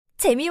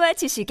재미와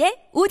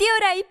지식의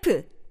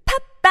오디오라이프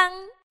팝빵.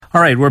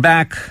 All right, we're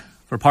back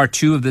for part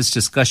two of this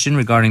discussion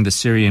regarding the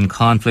Syrian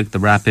conflict, the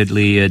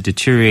rapidly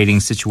deteriorating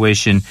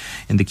situation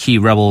in the key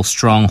rebel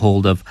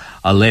stronghold of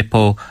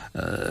Aleppo.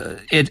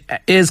 It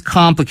is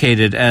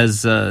complicated,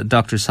 as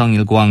Dr. Sung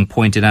Il-kwang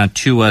pointed out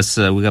to us.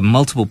 We got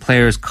multiple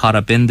players caught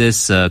up in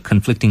this,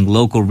 conflicting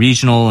local,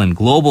 regional, and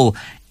global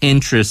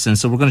interests. And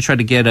so we're going to try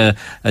to get a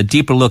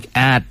deeper look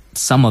at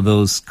some of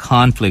those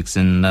conflicts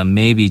and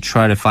maybe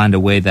try to find a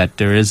way that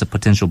there is a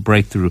potential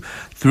breakthrough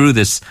through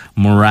this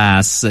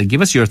morass.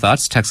 Give us your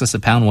thoughts. Text us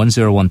at pound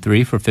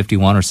 1013 for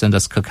 51 or send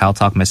us a Kakao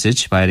Talk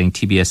message by adding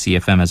TBS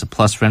EFM as a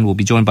plus friend. We'll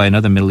be joined by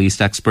another Middle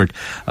East expert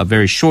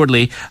very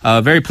shortly.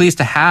 Very pleased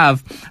to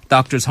have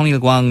Dr. Sung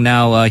Il-kwang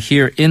now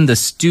here in the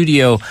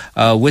studio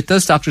with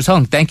us. Dr.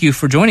 Sung, thank you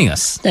for joining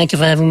us. Thank you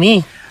for having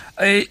me.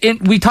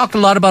 We talked a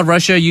lot about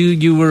Russia.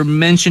 You were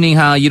mentioning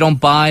how you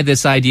don't buy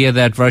this idea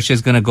that Russia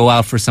is going to go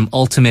out for some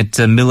ultimate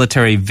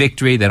military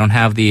victory. They don't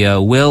have the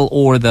will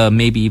or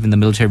maybe even the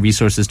military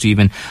resources to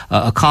even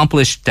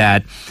accomplish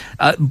that.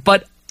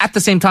 But at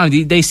the same time,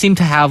 they seem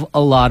to have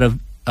a lot of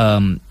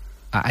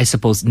I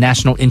suppose,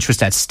 national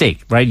interest at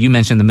stake, right? You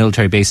mentioned the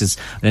military bases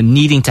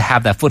needing to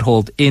have that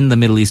foothold in the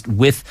Middle East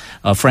with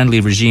a friendly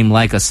regime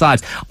like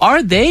Assad's.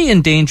 Are they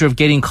in danger of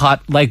getting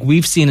caught like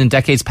we've seen in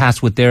decades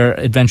past with their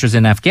adventures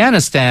in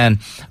Afghanistan?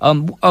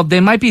 They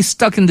might be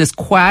stuck in this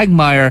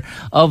quagmire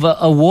of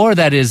a war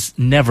that is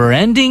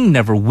never-ending,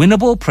 never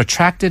winnable,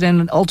 protracted,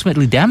 and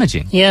ultimately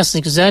damaging. Yes,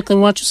 exactly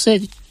what you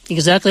said.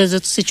 Exactly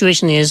the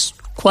situation is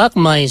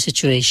quagmire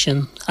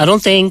situation. I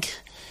don't think,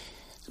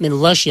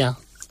 Russia,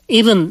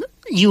 even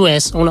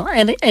U.S. or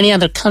any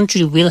other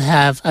country will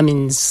have,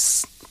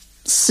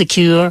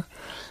 secure,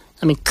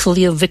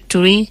 clear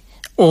victory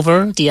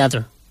over the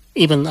other.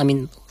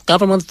 Even,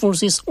 government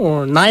forces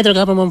or neither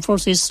government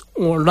forces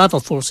or rival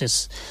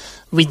forces.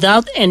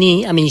 Without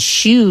any,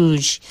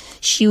 huge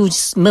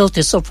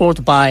military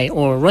support by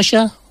or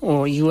Russia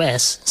or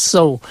U.S.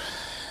 So,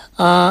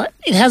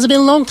 it has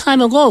been a long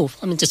time ago.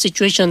 The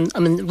situation,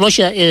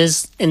 Russia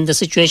is in the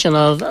situation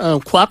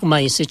of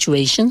quagmire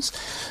situations.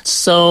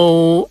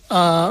 So,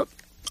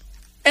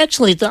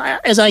 actually,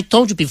 as I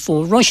told you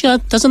before,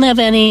 Russia doesn't have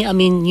any,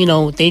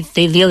 they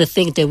really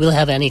think they will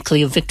have any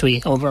clear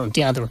victory over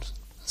the others.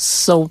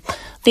 So,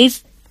 they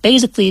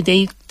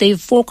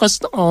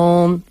focused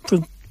on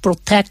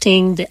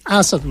protecting the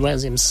Assad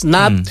regimes,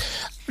 not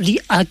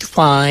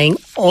reoccupying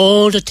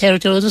all the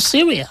territory of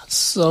Syria.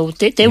 So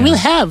they will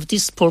have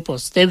this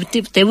purpose. They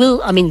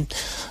will,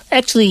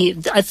 actually,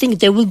 I think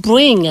they will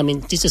bring,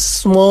 this is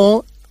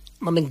small,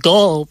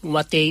 goal,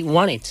 what they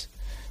wanted.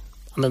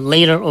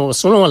 Later or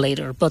sooner or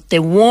later, but they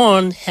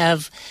won't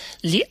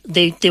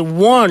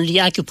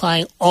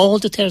reoccupying all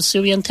the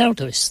Syrian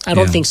territories. I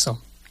don't think so.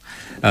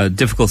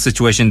 Difficult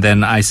situation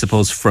then, I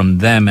suppose, from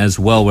them as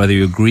well, whether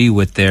you agree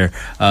with their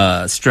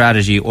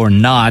strategy or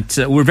not.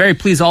 We're very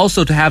pleased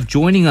also to have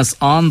joining us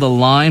on the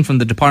line from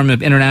the Department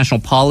of International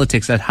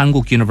Politics at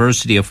Hankuk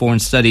University of Foreign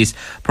Studies,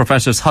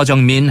 Professor Seo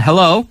Jung-min.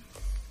 Hello.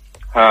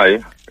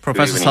 Hi.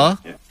 Professor Seo,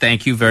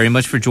 thank you very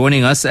much for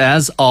joining us,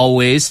 as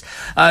always.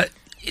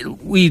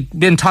 We've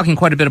been talking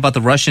quite a bit about the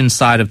Russian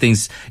side of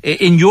things.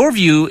 In your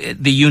view,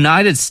 the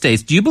United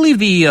States, do you believe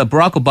the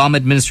Barack Obama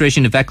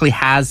administration effectively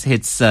has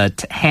its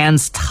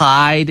hands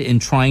tied in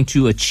trying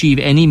to achieve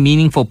any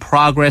meaningful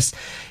progress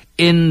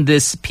in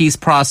this peace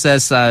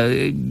process?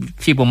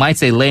 People might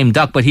say lame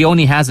duck, but he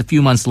only has a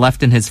few months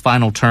left in his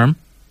final term.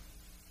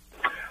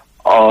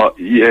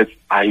 Yes,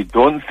 I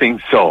don't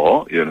think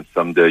so.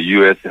 The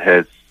U.S.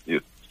 has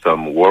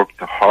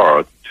worked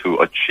hard to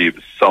achieve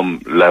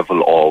some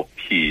level of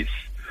peace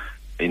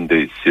in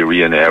the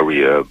Syrian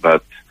area,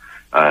 but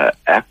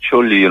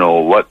actually,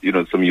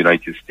 some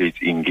United States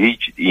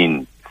engaged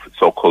in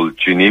so-called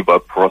Geneva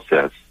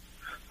process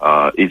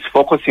is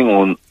focusing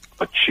on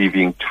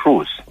achieving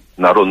truth,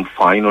 not on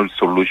final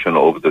solution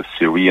of the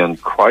Syrian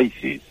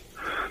crisis.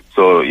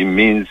 So it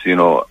means,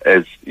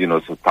 as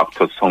so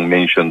Dr. Sung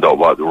mentioned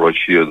about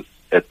Russia's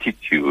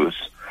attitudes,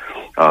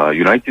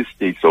 United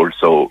States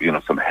also,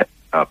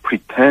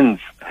 pretends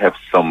have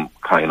some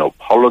kind of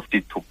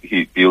policy to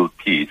build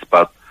peace,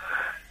 but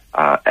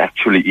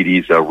actually it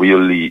is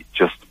really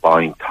just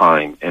buying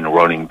time and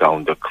running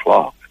down the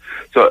clock.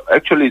 So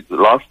actually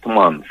last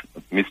month,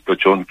 Mr.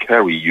 John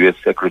Kerry, U.S.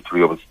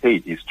 Secretary of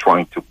State, is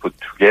trying to put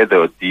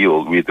together a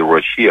deal with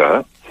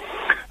Russia,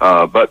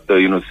 but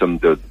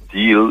the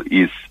deal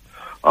is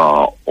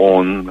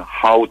on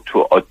how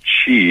to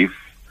achieve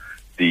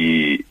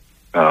the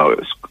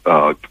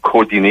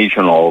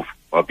coordination of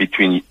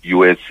between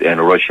U.S. and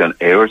Russian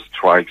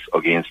airstrikes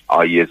against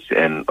IS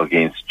and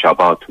against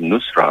Jabhat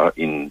al-Nusra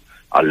in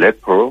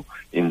Aleppo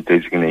in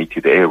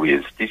designated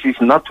areas. This is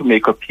not to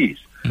make a peace,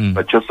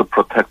 but just to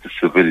protect the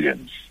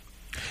civilians.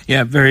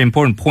 Yeah, very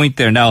important point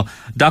there. Now,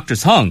 Dr.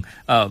 Sung,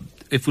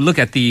 if we look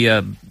at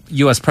the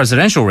U.S.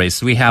 presidential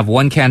race, we have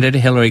one candidate,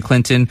 Hillary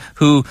Clinton,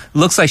 who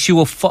looks like she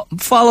will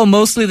follow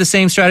mostly the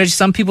same strategy.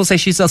 Some people say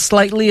she's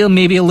slightly,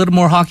 maybe a little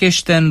more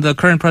hawkish than the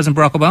current President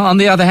Barack Obama. On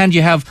the other hand,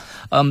 you have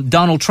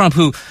Donald Trump,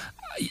 who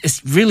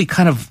is really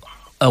kind of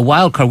a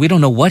wild card. We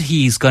don't know what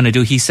he's going to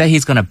do. He said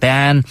he's going to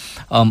ban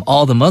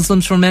all the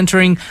Muslims from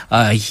entering.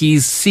 He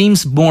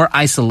seems more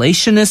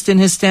isolationist in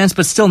his stance,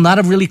 but still not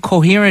a really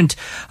coherent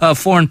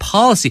foreign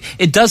policy.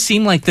 It does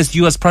seem like this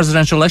U.S.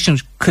 presidential election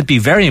could be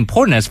very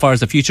important as far as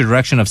the future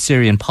direction of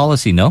Syrian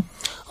policy, no?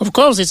 Of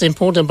course, it's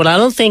important, but I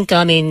don't think,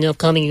 the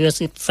coming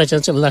U.S.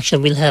 presidential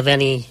election will have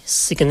any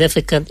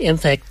significant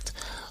impact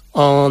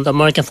on the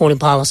American foreign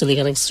policy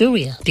regarding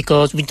Syria,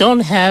 because we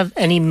don't have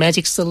any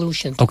magic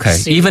solution. Okay,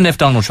 even if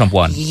Donald Trump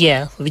won.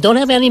 Yeah, we don't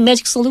have any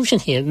magic solution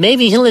here.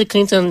 Maybe Hillary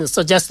Clinton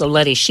suggests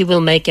already she will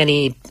make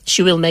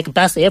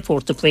best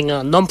effort to bring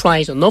a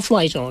non-fly zone,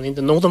 no-fly zone in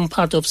the northern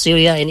part of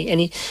Syria,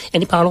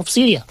 any part of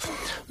Syria.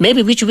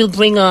 Maybe which will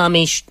bring,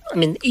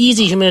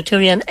 easy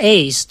humanitarian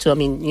aid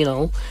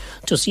to,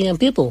 to Syrian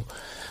people.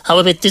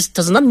 However, this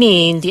does not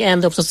mean the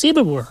end of the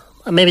civil war.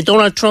 Maybe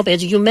Donald Trump,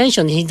 as you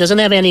mentioned, he doesn't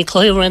have any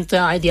coherent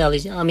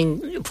ideology,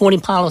 foreign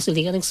policy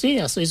regarding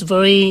Syria. So it's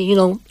very,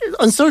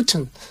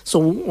 uncertain. So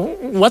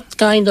what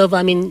kind of,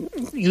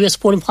 U.S.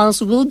 foreign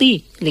policy will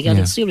be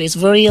regarding Syria? It's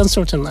very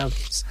uncertain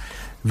nowadays.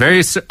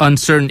 Very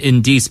uncertain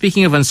indeed.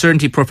 Speaking of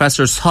uncertainty,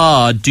 Professor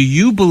Seo, do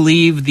you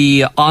believe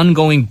the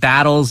ongoing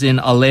battles in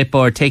Aleppo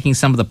are taking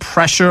some of the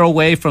pressure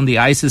away from the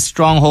ISIS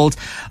stronghold,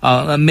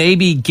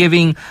 maybe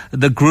giving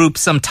the group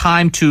some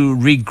time to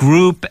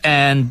regroup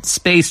and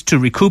space to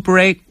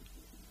recuperate?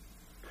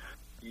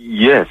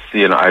 Yes,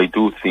 I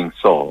do think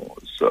so.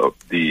 So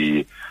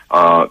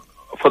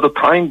for the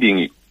time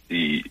being,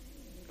 the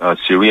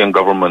Syrian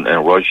government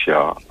and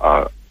Russia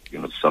are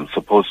some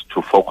supposed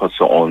to focus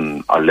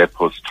on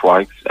Aleppo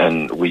strikes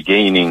and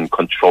regaining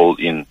control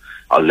in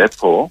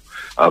Aleppo.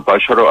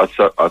 Bashar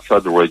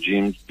al-Assad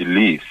regime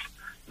believes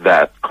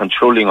that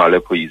controlling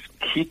Aleppo is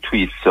key to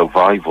its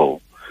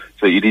survival.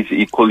 So it is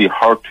equally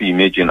hard to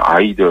imagine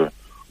either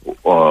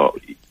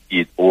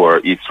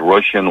it's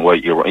Russian or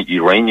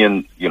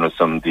Iranian,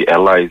 the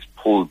allies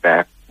pull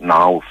back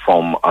now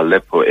from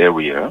Aleppo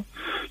area.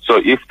 So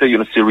if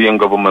the Syrian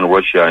government,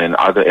 Russia, and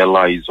other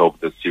allies of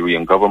the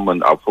Syrian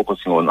government are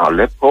focusing on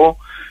Aleppo,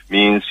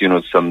 means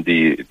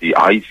the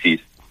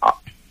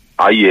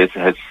IS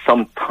has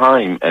some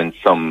time and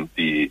some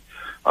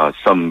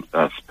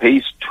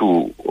space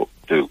to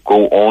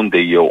go on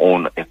their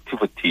own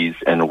activities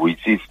and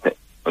resist,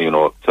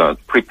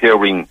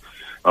 preparing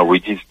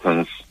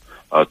resistance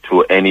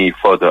to any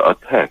further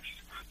attacks.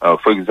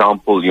 For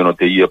example,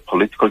 the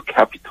political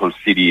capital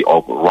city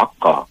of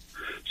Raqqa.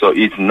 So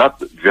it's not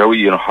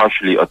very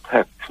harshly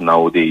attacked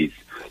nowadays.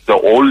 The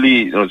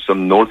only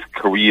some North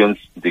Koreans,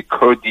 the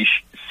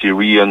Kurdish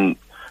Syrian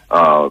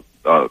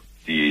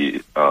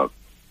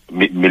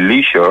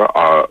militia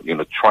are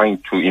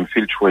trying to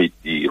infiltrate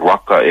the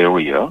Raqqa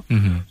area.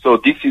 Mm-hmm. So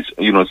this is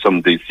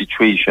the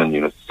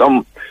situation.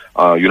 Some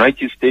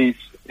United States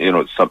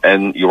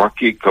and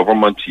Iraqi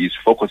government is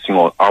focusing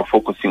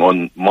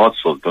on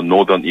Mosul, the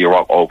northern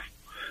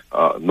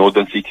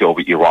city of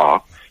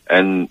Iraq,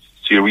 and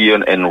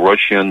Syrian and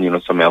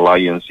Russian, some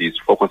alliance is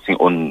focusing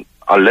on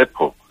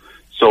Aleppo.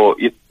 So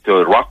the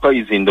Raqqa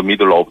is in the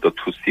middle of the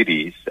two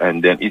cities,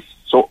 and then it's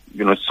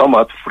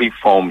somewhat free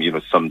from,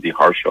 some of the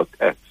harsh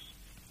attacks.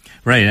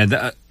 Right,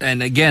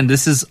 and again,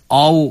 this is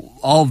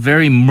all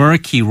very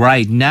murky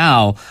right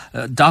now.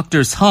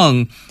 Dr.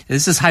 Sung,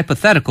 this is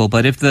hypothetical,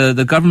 but if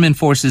the government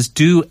forces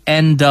do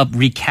end up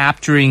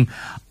recapturing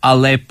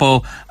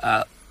Aleppo,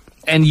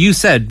 and you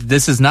said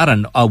this is not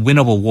a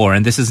winnable war,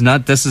 and this is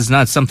not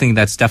something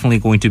that's definitely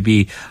going to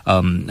be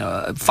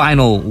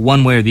final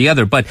one way or the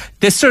other. But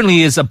this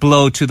certainly is a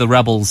blow to the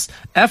rebels'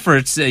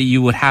 efforts,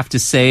 you would have to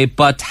say.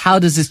 But how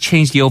does this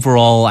change the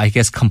overall,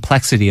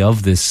 complexity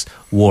of this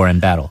war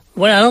and battle?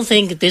 Well, I don't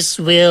think this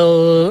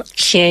will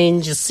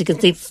change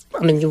significantly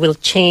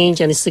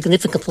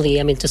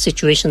the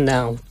situation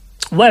now.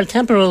 Well,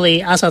 temporarily,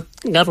 Assad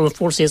government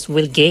forces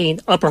will gain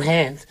upper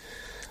hand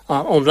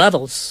on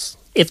rebels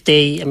if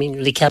they,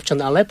 recapture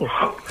Aleppo.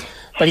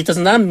 But it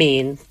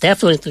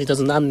definitely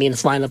does not mean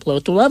final blow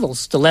to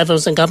rebels. The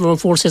rebels and government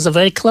forces are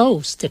very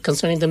close. They're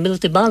concerning the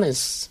military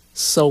balance.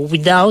 So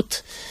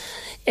without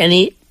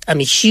any,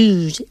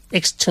 huge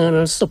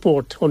external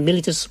support or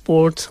military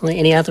support or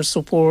any other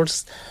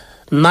supports,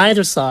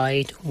 neither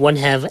side won't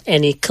have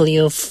any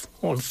clear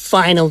or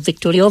final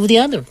victory over the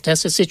other.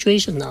 That's the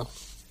situation now.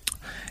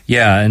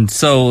 Yeah, and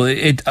so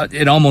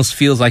it almost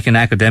feels like an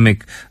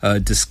academic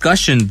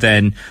discussion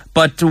then.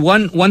 But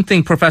one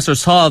thing, Professor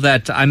Seo,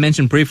 that I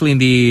mentioned briefly in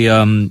the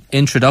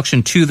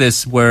introduction to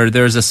this, where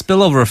there's a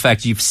spillover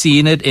effect. You've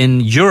seen it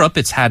in Europe.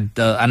 It's had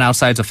an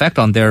outsized effect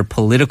on their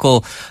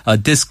political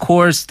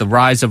discourse, the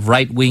rise of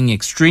right-wing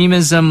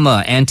extremism,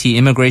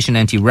 anti-immigration,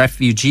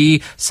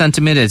 anti-refugee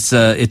sentiment. It's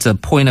a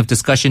point of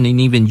discussion in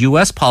even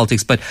U.S.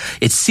 politics. But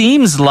it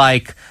seems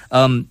like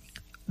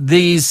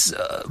these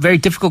very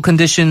difficult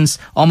conditions,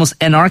 almost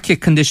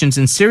anarchic conditions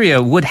in Syria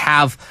would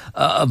have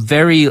a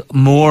very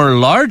more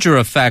larger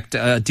effect,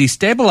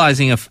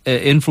 destabilizing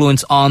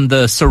influence on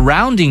the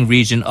surrounding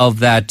region of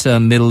that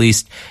Middle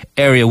East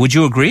area. Would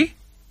you agree?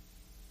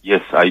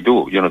 Yes, I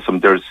do.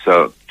 There's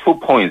 2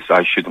 points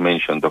I should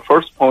mention. The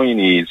first point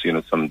is,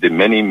 the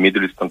many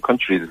Middle Eastern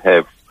countries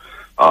have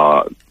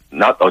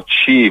not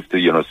achieved,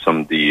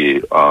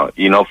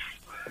 enough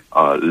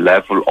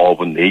level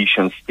of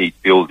nation state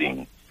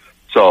building.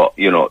 So,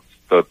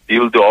 the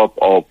build-up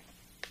of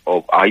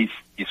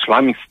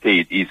Islamic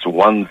State is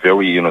one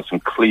very, some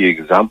clear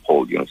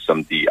example.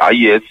 The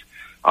IS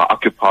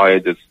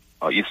occupied the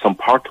eastern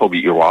part of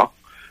Iraq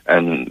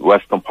and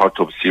western part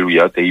of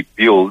Syria. They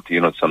built,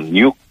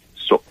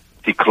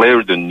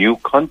 declared a new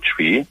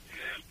country,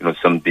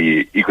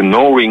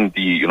 ignoring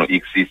the,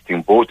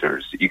 existing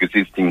borders,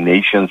 existing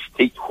nation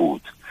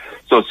statehood.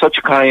 So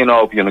such kind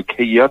of,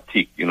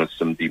 chaotic,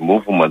 the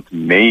movement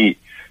may,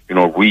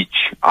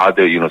 reach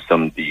other,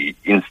 the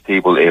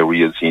unstable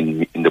areas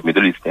in the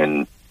Middle East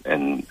and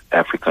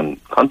African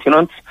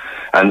continents.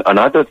 And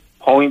another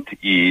point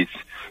is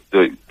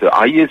the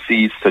IS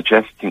is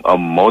suggesting a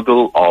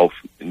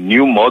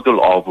new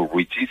model of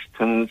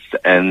resistance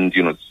and,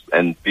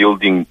 and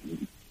building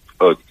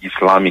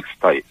Islamic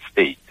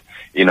state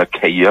in a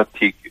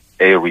chaotic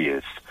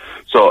areas.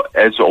 So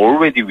as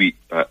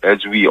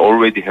we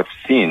already have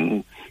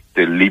seen,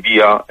 the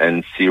Libya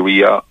and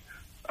Syria,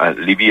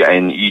 Libya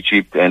and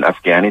Egypt and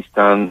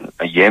Afghanistan,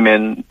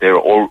 Yemen, they're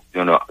all,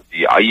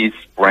 the IS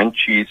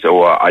branches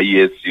or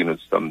IS,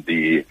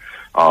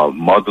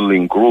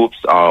 modeling groups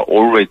are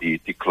already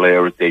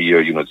declared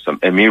their, some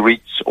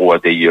emirates or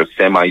their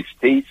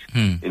semi-states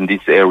in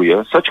this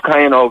area. Such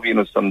kind of,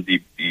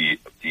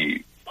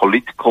 the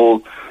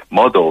political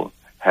model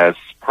has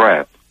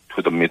spread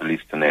to the Middle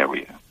Eastern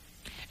area.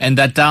 And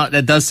that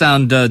does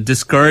sound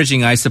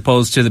discouraging, I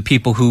suppose, to the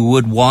people who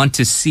would want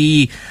to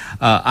see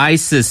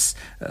ISIS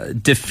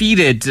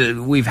defeated.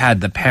 We've had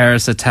the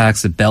Paris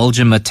attacks, the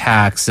Belgium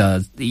attacks,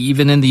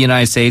 even in the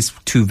United States,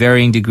 to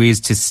varying degrees,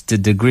 to the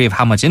degree of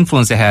how much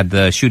influence they had.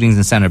 The shootings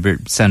in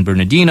San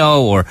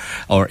Bernardino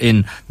or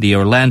in the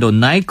Orlando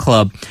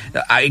nightclub.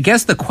 I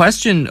guess the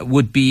question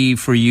would be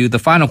for you, the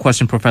final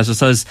question, Professor,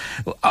 so is,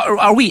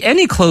 are we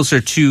any closer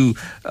to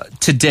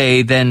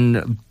today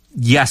than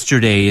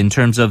yesterday in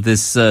terms of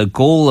this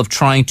goal of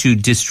trying to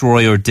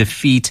destroy or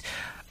defeat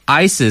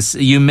ISIS?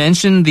 You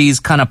mentioned these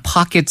kind of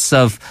pockets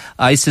of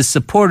ISIS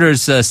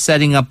supporters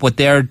setting up what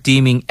they're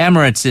deeming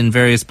emirates in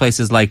various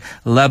places like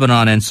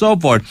Lebanon and so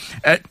forth.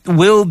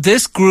 Will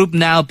this group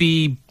now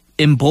be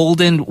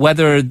emboldened,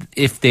 whether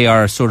if they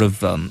are sort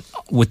of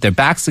with their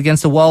backs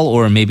against the wall,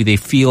 or maybe they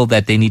feel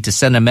that they need to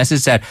send a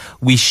message that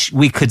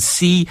we could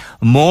see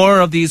more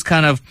of these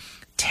kind of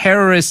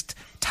terrorist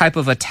type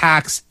of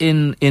attacks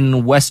in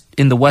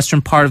the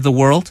western part of the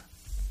world?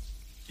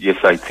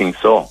 Yes, I think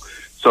so.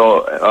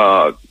 So,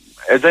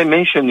 as I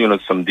mentioned,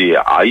 the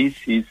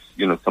ISIS,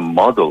 some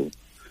model,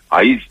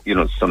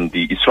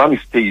 the Islamic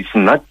State is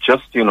not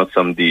just,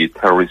 the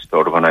terrorist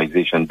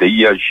organization.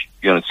 They are,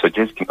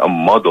 suggesting a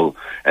model,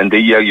 and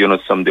they are,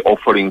 the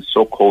offering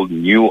so-called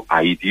new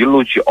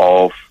ideology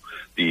of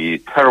the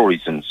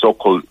terrorism,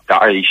 so-called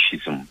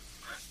Daeshism.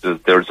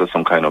 There's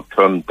some kind of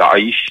term,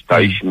 Daesh.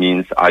 Daesh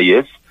means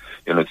IS.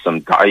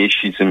 Some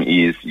Daeshism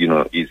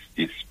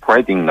is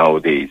spreading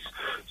nowadays.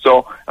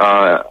 So,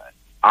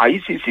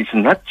 ISIS is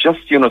not just,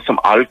 some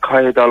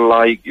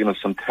Al-Qaeda-like,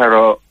 some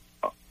terror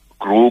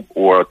group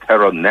or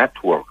terror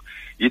network.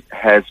 It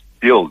has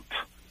built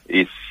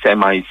a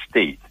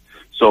semi-state.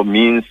 So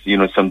means,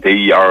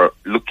 they are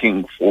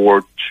looking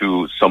forward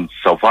to some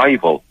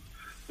survival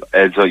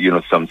as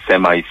a, some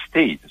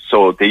semi-state.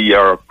 So they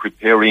are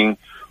preparing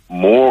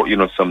more,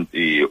 some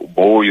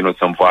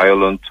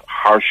violent,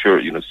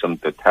 harsher, some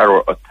the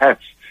terror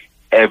attacks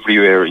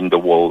everywhere in the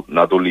world,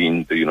 not only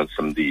in the,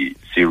 the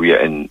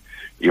Syria and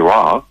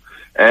Iraq.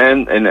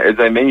 And as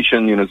I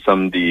mentioned,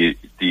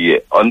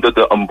 the under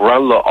the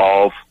umbrella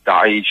of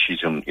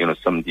Daeshism,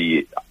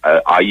 the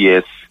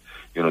IS,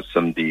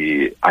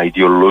 the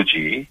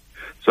ideology.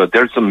 So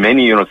there's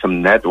many,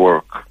 some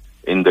network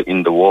in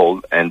the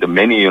world, and the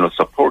many,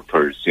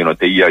 supporters, they are,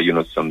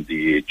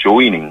 the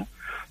joining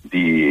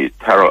the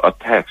terror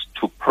attacks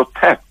to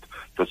protect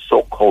the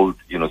so-called,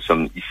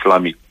 some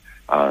Islamic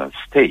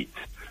state.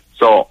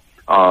 So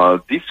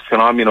this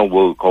phenomenon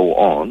will go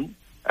on,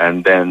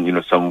 and then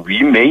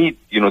we may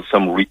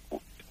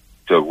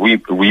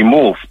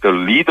remove the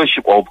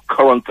leadership of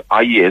current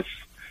IS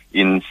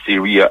in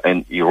Syria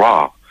and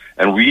Iraq,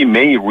 and we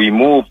may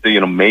remove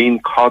the main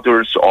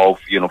cadres of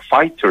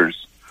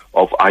fighters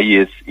of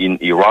IS in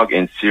Iraq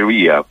and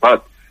Syria,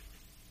 but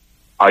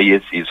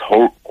IS is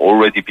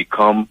already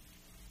become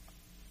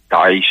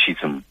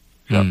Daeshism,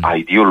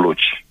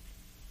 ideology.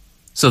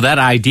 So that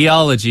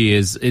ideology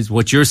is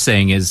what you're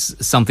saying is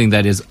something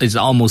that is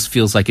almost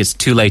feels like it's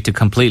too late to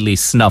completely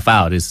snuff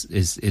out is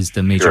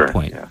the major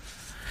point. Yeah.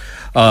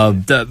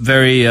 The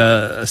very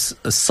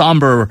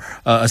somber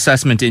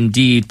assessment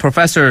indeed.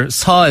 Professor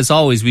Seo, as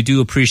always, we do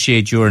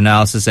appreciate your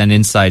analysis and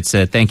insights.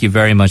 Thank you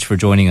very much for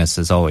joining us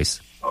as always.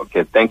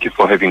 Okay, thank you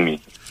for having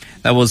me.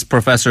 That was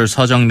Professor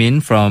Seo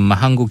Jung-min from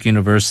Hankuk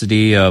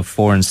University of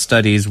Foreign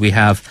Studies. We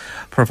have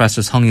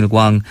Professor Sung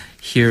Il-kwang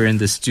here in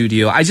the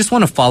studio. I just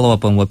want to follow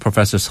up on what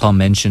Professor Seo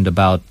mentioned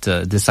about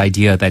this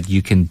idea that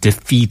you can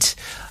defeat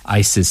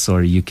ISIS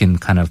or you can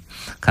kind of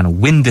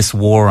win this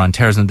war on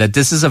terrorism, that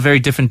this is a very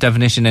different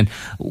definition. And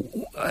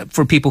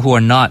for people who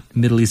are not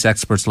Middle East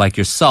experts like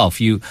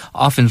yourself, you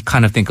often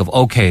kind of think of,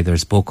 okay,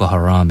 there's Boko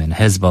Haram and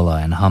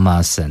Hezbollah and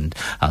Hamas and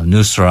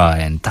al-Nusra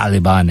and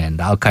Taliban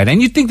and Al-Qaeda.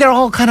 And you think they're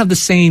all kind of the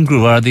same group.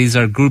 Or these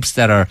are groups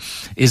that are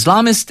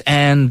Islamist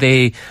and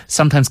they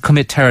sometimes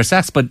commit terrorist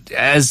acts. But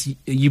as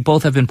you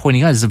both have been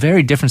pointing out, it's a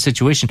very different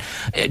situation.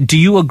 Do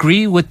you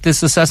agree with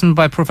this assessment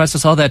by Professor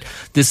Seo that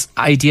this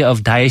idea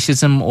of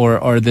Daeshism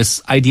or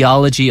this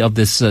ideology of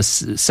this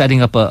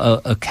setting up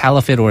a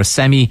caliphate or a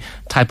semi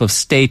type of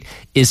state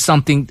is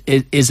something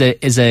is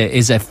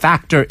a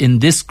factor in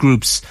this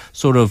group's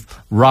sort of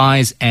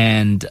rise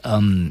and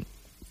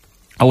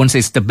I wouldn't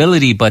say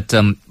stability, but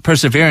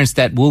perseverance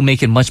that will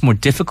make it much more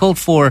difficult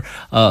for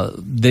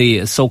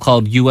the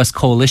so-called U.S.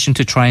 coalition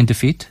to try and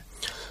defeat?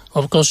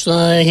 Of course,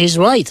 he's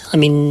right. I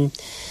mean,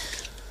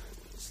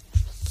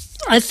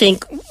 I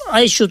think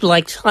I'd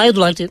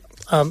like to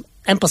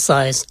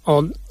emphasize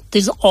on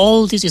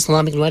all these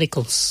Islamic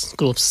radicals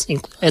groups,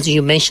 as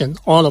you mentioned,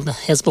 all of the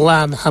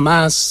Hezbollah and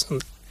Hamas,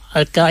 and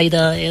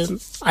Al-Qaeda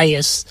and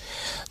IS.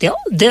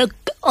 Their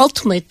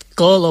ultimate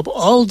goal of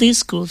all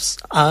these groups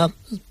are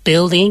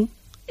building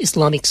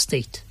Islamic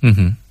State.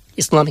 Mm-hmm.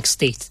 Islamic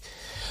State.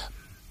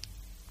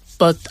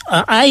 But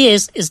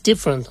IS is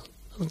different.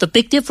 The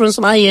big difference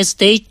of IS,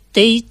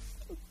 they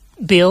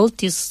built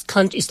this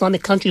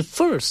Islamic country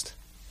first.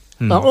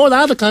 All the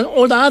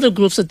other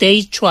groups,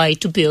 they try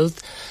to build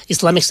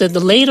Islamic State in the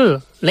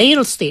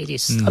later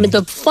stages. I mean,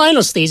 the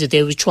final stage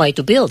they will try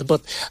to build,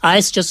 but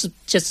IS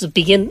just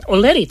begin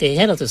already. They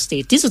head of the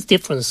state. This is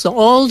different. So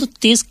all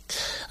these,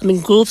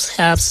 groups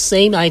have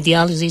same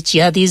ideology,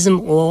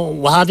 jihadism or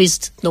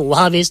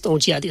Wahhabist or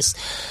jihadist.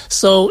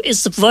 So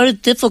it's very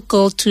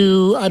difficult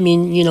to,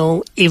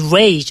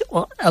 erase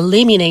or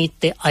eliminate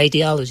the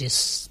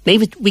ideologies.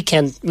 Maybe we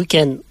can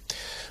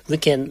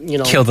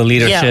kill the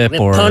leadership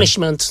or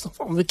punishment.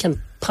 We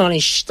can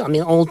punish,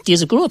 all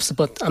these groups,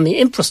 but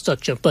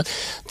infrastructure. But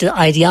the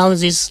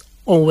ideology is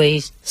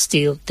always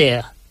still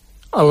there,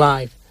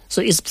 alive.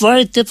 So it's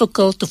very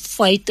difficult to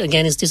fight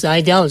against this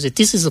ideology.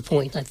 This is the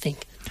point, I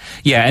think.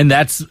 Yeah, and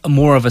that's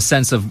more of a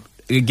sense of,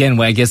 again,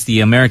 I guess the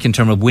American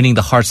term of winning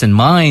the hearts and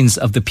minds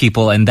of the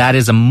people, and that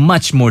is a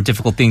much more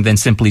difficult thing than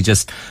simply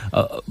just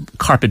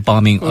carpet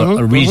bombing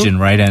a region,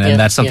 right? And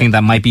that's something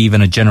that might be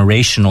even a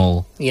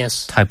generational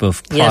type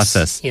of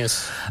process.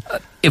 Yes.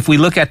 If we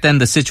look at then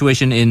the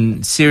situation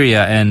in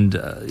Syria, and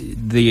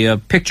the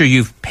picture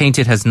you've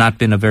painted has not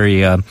been a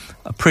very a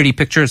pretty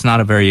picture. It's not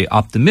a very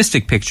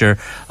optimistic picture,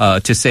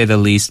 to say the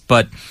least.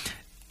 But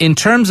in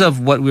terms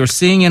of what we're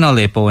seeing in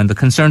Aleppo and the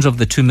concerns of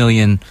the 2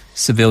 million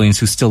civilians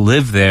who still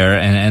live there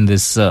and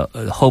this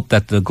hope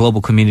that the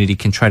global community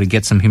can try to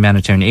get some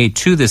humanitarian aid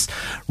to this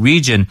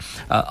region,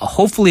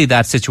 hopefully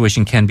that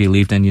situation can be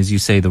relieved. And as you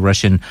say, the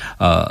Russian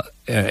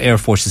air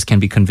forces can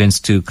be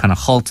convinced to kind of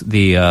halt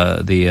the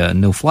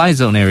no-fly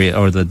zone area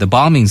or the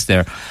bombings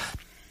there.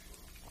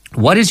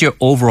 What is your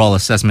overall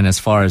assessment as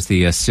far as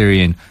the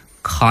Syrian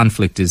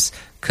conflict is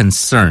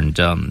concerned?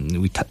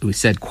 We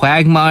said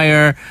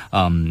quagmire.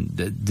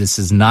 This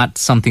is not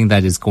something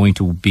that is going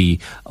to be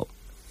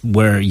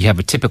where you have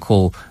a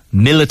typical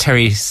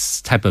military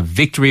type of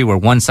victory where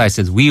one side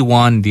says we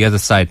won, the other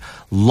side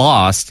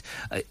lost.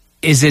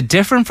 Is it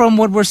different from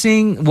what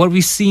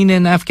we've seen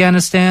in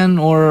Afghanistan,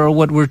 or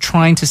what we're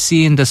trying to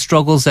see in the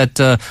struggles that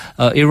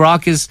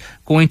Iraq is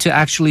going to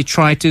actually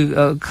try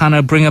to kind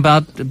of bring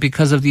about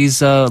because of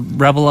these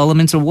rebel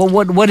elements? Or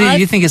what do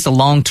you think is the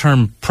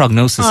long-term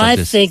prognosis of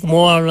this? I think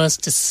more or less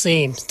the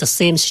same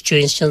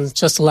situation,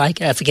 just like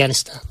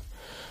Afghanistan.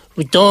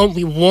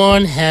 We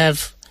won't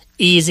have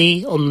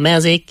easy or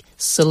magic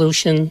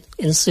solution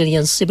in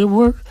Syrian civil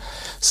war.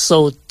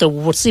 So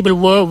the civil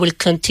war will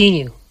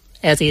continue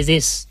as it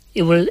is.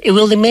 It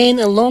will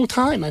remain a long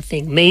time, I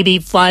think. Maybe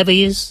 5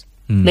 years,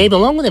 maybe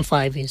longer than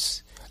 5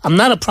 years. I'm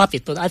not a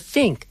prophet, but I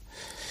think.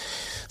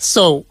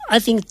 So I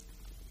think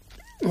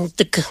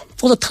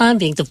for the time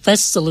being, the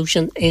best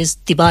solution is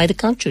divide the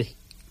country.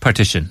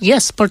 Partition.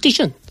 Yes,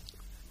 partition.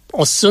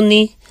 Or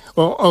Sunni,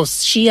 or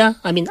Shia,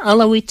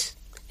 Alawite,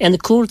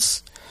 and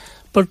Kurds.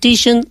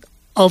 Partition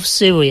of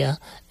Syria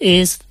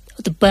is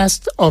the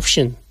best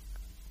option.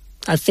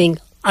 I think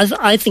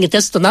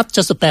that's not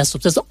just the best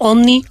option, that's the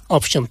only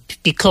option,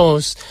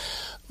 because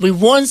we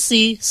won't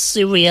see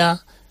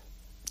Syria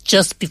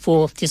just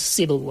before this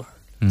civil war.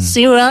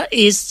 Syria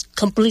is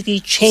completely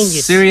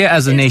changed. Syria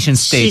as a nation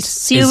state.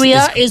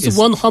 Syria is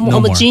one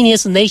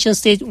homogeneous nation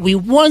state. We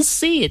won't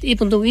see it,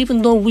 even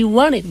though we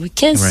want it. We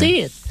can't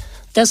see it.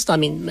 That's,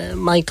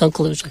 my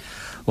conclusion.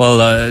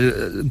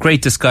 Well,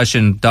 great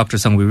discussion, Dr.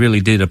 Sung. We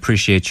really did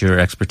appreciate your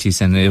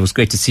expertise, and it was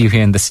great to see you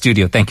here in the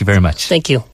studio. Thank you very much. Thank you.